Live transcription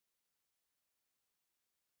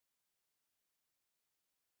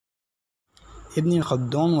Ibn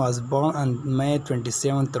Khaldun was born on May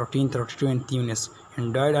 27, 1332 in Tunis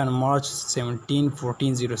and died on March 17,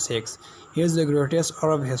 1406. He is the greatest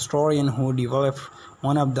Arab historian who developed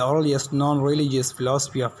one of the earliest non-religious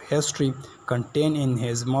philosophy of history contained in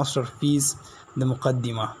his masterpiece, the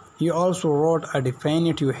Muqaddimah. He also wrote a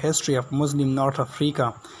definitive history of Muslim North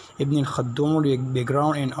Africa. Ibn Khaldun's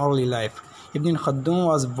background in early life. Ibn Khaldun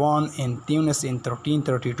was born in Tunis in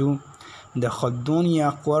 1332. The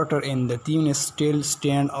Khaldunia quarter in the Tunis still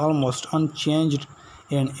stands almost unchanged.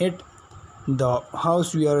 In it, the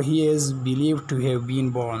house where he is believed to have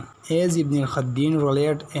been born. As Ibn Khaldun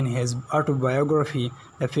related in his autobiography,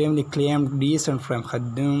 the family claimed descent from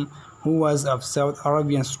Khaldun, who was of South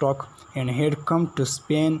Arabian stock and had come to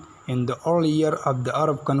Spain in the early year of the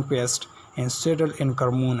Arab conquest and settled in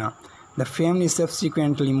Carmona. The family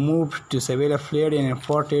subsequently moved to Seville, fled and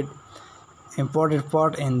important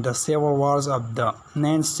part in the civil wars of the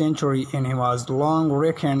 9th century, and he was long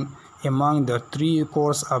reckoned among the three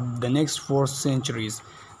cores of the next 4 centuries.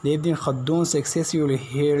 The Ibn Khaldun successfully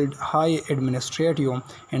held high administrative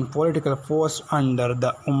and political posts under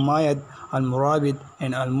the Umayyad, Al-Murabit,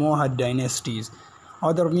 and Al-Muhad dynasties.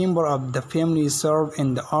 Other members of the family served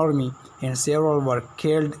in the army, and several were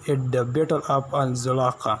killed at the Battle of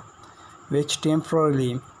Al-Zulaqa, which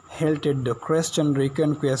temporarily halted the Christian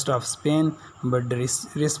reconquest of Spain, but the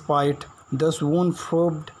respite thus won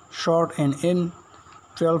proved short, and in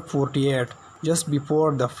 1248, just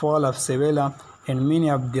before the fall of Seville and many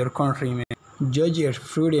of their countrymen, judged it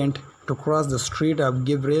prudent to cross the Strait of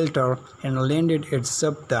Gibraltar and landed at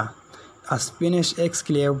Ceuta, a Spanish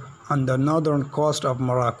exclave on the northern coast of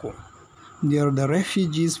Morocco. There, the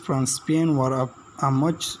refugees from Spain were of a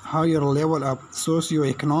much higher level of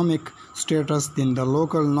socio-economic status than the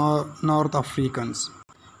local North Africans,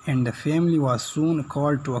 and the family was soon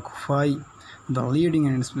called to occupy the leading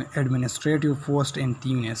administrative post in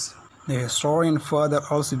Tunis. The historian father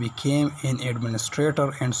also became an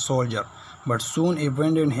administrator and soldier, but soon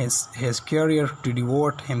abandoned his career to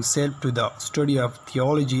devote himself to the study of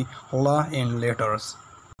theology, law, and letters.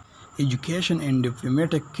 Education and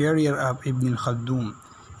diplomatic career of Ibn Khaldun.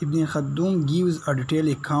 Ibn Khaldun gives a detailed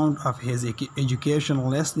account of his education,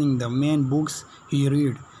 listing the main books he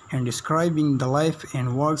read and describing the life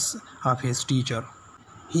and works of his teacher.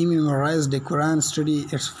 He memorized the Quran,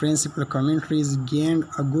 studied its principal commentaries, gained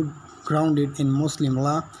a good grounded in Muslim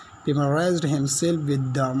law, familiarized himself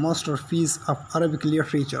with the masterpiece of Arabic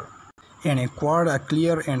literature, and acquired a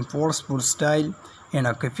clear and forceful style and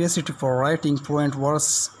a capacity for writing fluent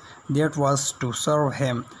verse that was to serve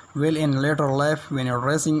him well in later life when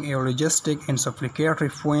addressing eulogistic and supplicatory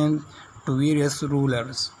poems to various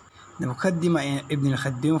rulers. The Muqaddimah in Ibn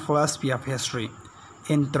Khaldun's philosophy of history.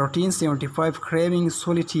 In 1375, craving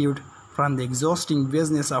solitude from the exhausting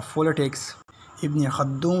business of politics, Ibn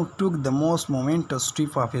Khaldun took the most momentous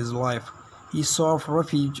step of his life. He sought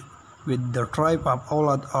refuge with the tribe of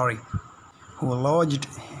Awlad Arif, who lodged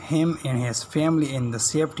him and his family in the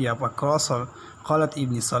safety of a castle called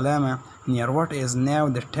Ibn Salama, near what is now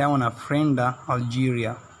the town of Frenda,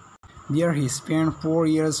 Algeria. There he spent 4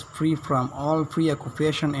 years free from all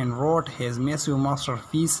preoccupation and wrote his massive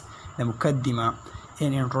masterpiece, the Muqaddimah,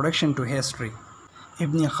 an introduction to history.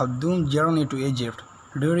 Ibn Khaldun journeyed to Egypt.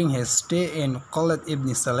 During his stay in Qalat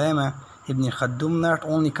Ibn Salama, Ibn Khaldun not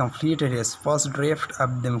only completed his first draft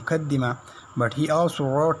of the Muqaddimah, but he also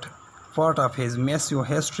wrote part of his massive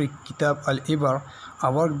history Kitab al-Ibar,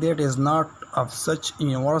 a work that is not of such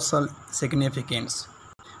universal significance,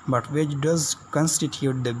 but which does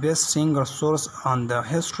constitute the best single source on the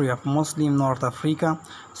history of Muslim North Africa.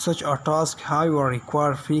 Such a task, however,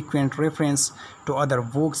 required frequent reference to other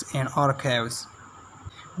books and archives.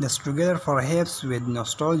 This, together perhaps with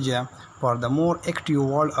nostalgia for the more active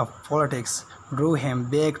world of politics, drew him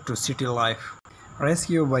back to city life.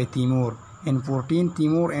 Rescued by Timur. In 14,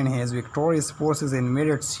 Timur and his victorious forces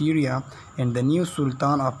invaded Syria, and the new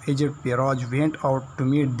Sultan of Egypt, Piraj, went out to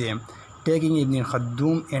meet them, taking Ibn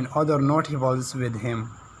Khaldun and other notables with him.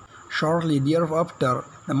 Shortly thereafter,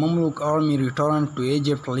 the Mamluk army returned to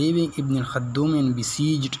Egypt, leaving Ibn Khaldun in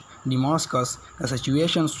besieged Damascus. The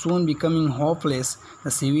situation soon becoming hopeless, the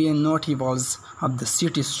civilian notables of the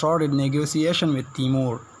city started negotiation with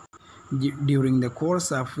Timur, during the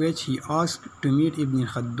course of which he asked to meet Ibn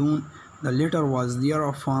Khaldun. The latter was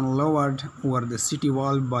thereupon lowered over the city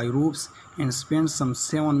wall by ropes and spent some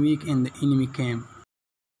 7 weeks in the enemy camp.